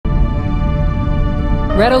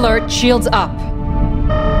Red alert, shields up.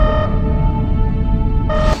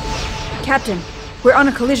 Captain, we're on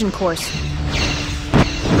a collision course.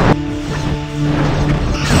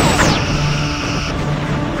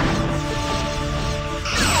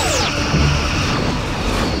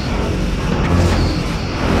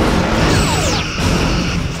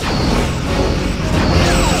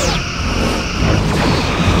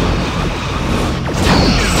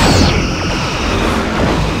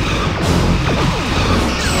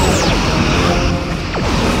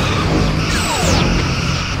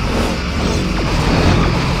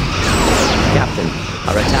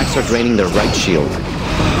 Our attacks are draining their right shield.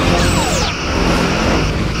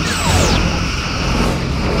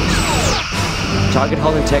 Target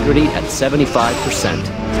hull integrity at 75%.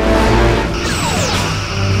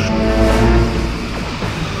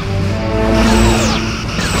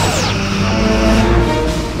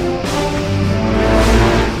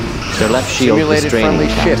 Their left shield is draining, friendly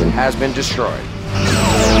Captain. ship has been destroyed.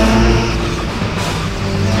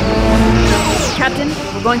 Captain,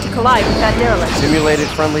 we're going to collide with that derelict. Simulated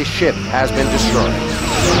friendly ship has been destroyed.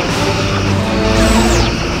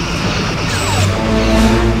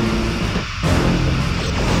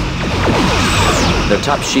 Their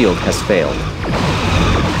top shield has failed.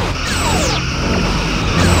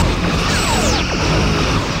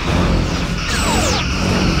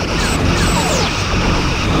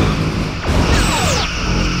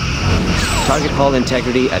 Target hull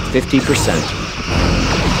integrity at 50%.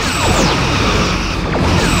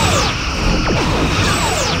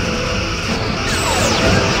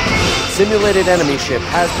 Simulated enemy ship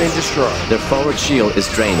has been destroyed. Their forward shield is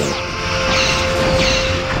draining.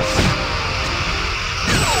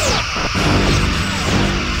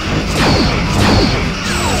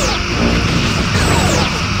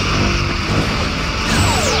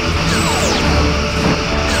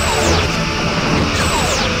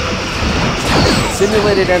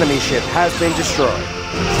 Simulated enemy ship has been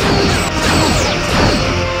destroyed.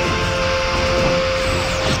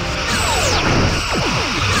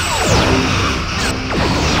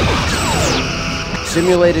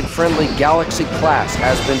 Simulated friendly Galaxy class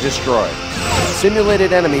has been destroyed.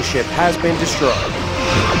 Simulated enemy ship has been destroyed.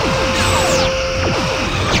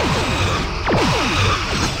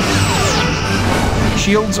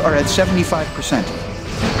 Shields are at 75%.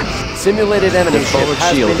 Simulated enemy Their ship forward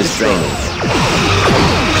has shield been is destroyed. draining.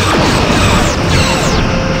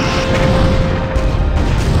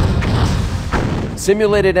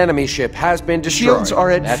 Simulated enemy ship has been destroyed. Shields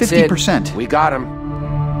are at That's 50%. it. We got him.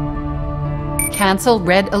 Cancel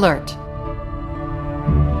red alert.